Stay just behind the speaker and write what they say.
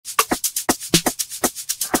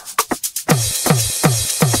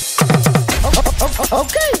It's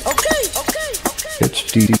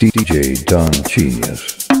DJ Don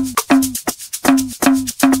Genius.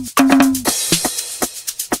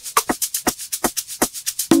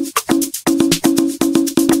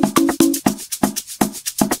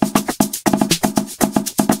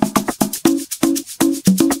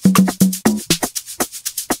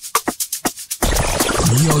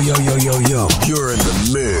 Yo, you're in the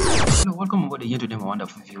mix. Hello, welcome aboard again today, my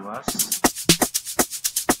wonderful viewers.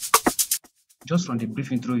 Just from the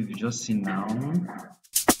brief intro you've just seen now,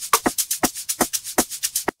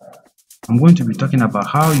 I'm going to be talking about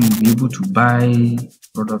how you'll be able to buy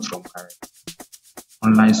products from my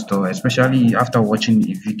online store, especially after watching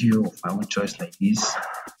a video of my own choice like this,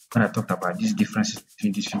 when I talked about these differences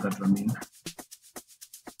between this finger drumming.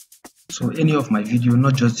 So any of my video,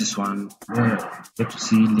 not just this one, where you get to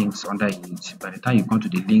see links under it. By the time you come to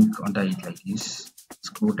the link under it like this,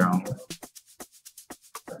 scroll down,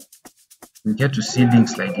 you get to see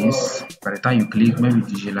links like this. By the time you click, maybe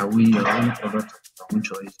Digilaway or any product of your own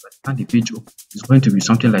choice, by the time the page opens, it's going to be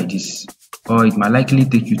something like this. Or it might likely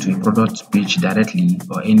take you to a product page directly,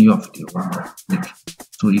 or any of the one that you click.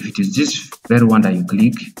 So if it is this very one that you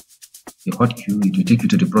click, the hot cue, it will take you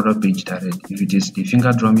to the product page direct. If it is the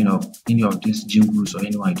finger drumming of any of these jingles or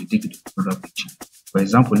anyone, it will take you to the product page. For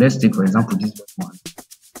example, let's take for example this one.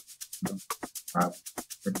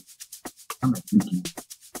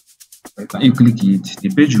 You click it, the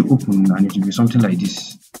page will open and it will be something like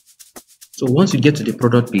this. So once you get to the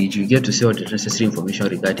product page, you get to see all the necessary information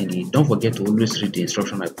regarding it. Don't forget to always read the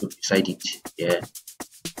instruction I put beside it. Yeah,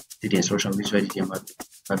 see the instruction which is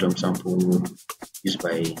the drum sample used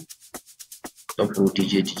by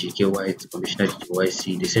DJ KY, Commissioner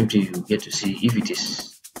DJYC. The same thing you get to see if it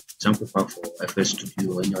is sample pack for FL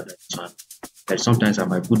Studio or any other one. But sometimes I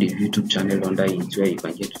might put a YouTube channel under it where you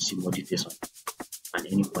can get to see more details on it and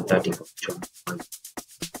any contact information and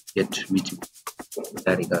get to meet me in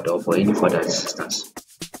that regard or for any further assistance.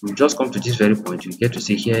 You just come to this very point, you get to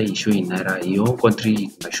see here it's showing Naira. In your own country,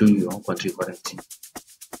 it might show you your own country currency.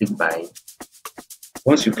 Click buy.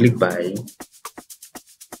 Once you click buy,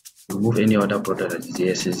 remove any other product that is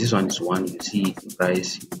there. Since this one is one, you see the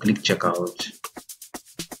price, you click checkout,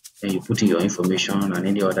 and you put in your information and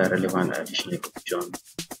any other relevant additional information,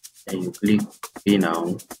 and you click pay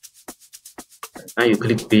now. Now you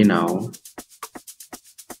click pay now,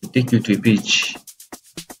 it take you to a page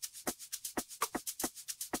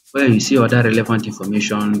where you see other relevant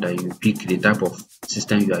information that you pick the type of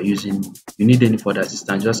system you are using. If you need any further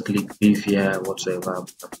assistance, just click pay fare whatsoever.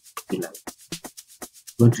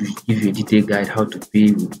 Going to give you a detailed guide how to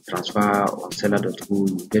pay with transfer on seller.co.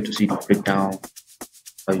 You get to see the breakdown,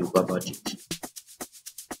 how you go about it.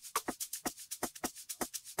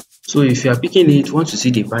 So if you are picking it, once you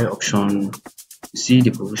see the buy option, you see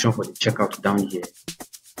the provision for the checkout down here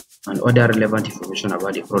and other relevant information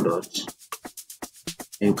about the product.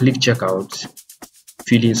 And you click checkout,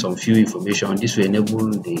 fill in some few information. This will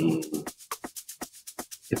enable the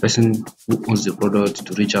person who owns the product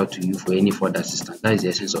to reach out to you for any further assistance. That is the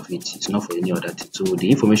essence of it. It's not for any other thing. So the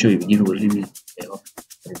information you will give will really pay off.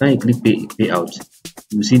 By the time you click pay out,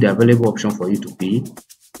 you see the available option for you to pay,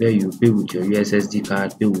 where you pay with your USSD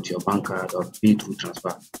card, pay with your bank card, or pay through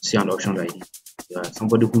transfer. See an option like this.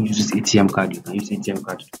 Somebody who uses ATM card, you can use ATM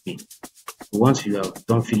card to pay. So once you have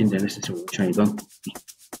done filling the necessary information, you don't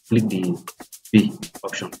click the pay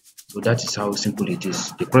option. So that is how simple it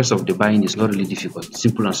is. The process of the buying is not really difficult. It's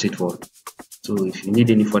simple and straightforward. So if you need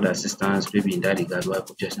any further assistance, maybe in that regard, while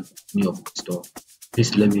purchasing from any of my store,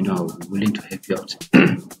 please let me know. I'll be willing to help you out.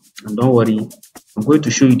 And don't worry, I'm going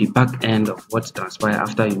to show you the back end of what transpires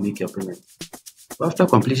after you make your payment. So after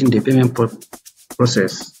completing the payment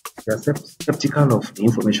process, you are skeptical of the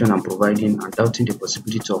information I'm providing and doubting the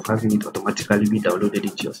possibility of having it automatically be downloaded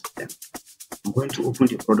into your system. I'm going to open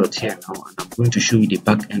the product here now and I'm going to show you the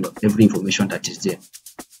back end of every information that is there.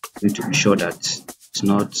 I'm going to be sure that it's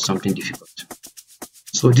not something difficult.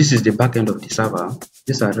 So this is the back end of the server.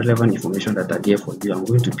 These are relevant information that are there for you. I'm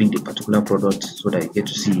going to pick the particular product so that you get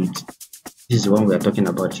to see it. This is the one we are talking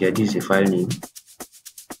about here. This is a file name.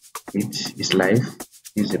 It is live.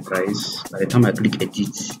 This is the price. By the time I click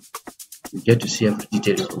edit, you get to see every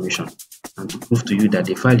detailed information. And to prove to you that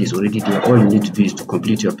the file is already there, all you need to do is to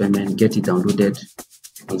complete your payment, get it downloaded,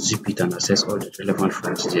 unzip it, and access all the relevant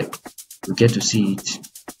files there. You get to see it,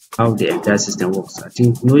 how the entire system works. I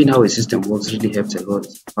think knowing how a system works really helps a lot.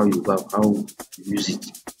 How you use it.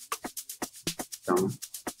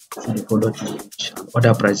 See the product usage and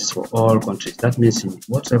other prices for all countries. That means in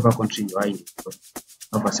whatever country you are in, you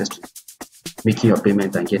have access to making your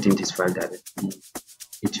payment and getting this file directly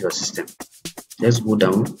into your system. Let's go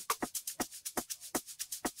down.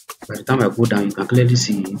 By the time I go down, you can clearly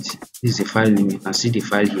see it. This is the file name. You can see the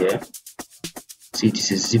file here. See, it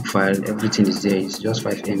is a zip file. Everything is there. It's just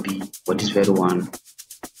 5 MB for this very one.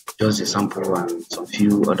 Just a sample and some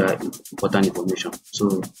few other important information.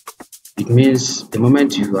 So it means the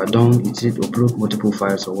moment you are done, it will upload multiple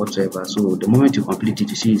files or whatever. So the moment you complete it,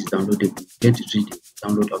 you see it's downloadable. You get to see the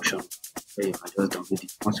download option where you can just download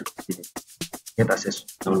it. Once you complete it, get access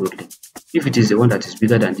to download link. If it is the one that is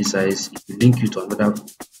bigger than this size, it will link you to another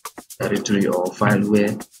directory or file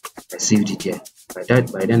where I saved it here.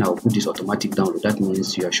 By then I'll put this automatic download. That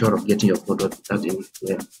means you are sure of getting your product without any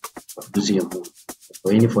fear of losing your phone.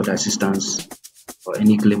 For any further assistance or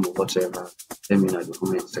any claim or whatsoever, let me know in the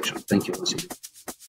comment section. Thank you once again.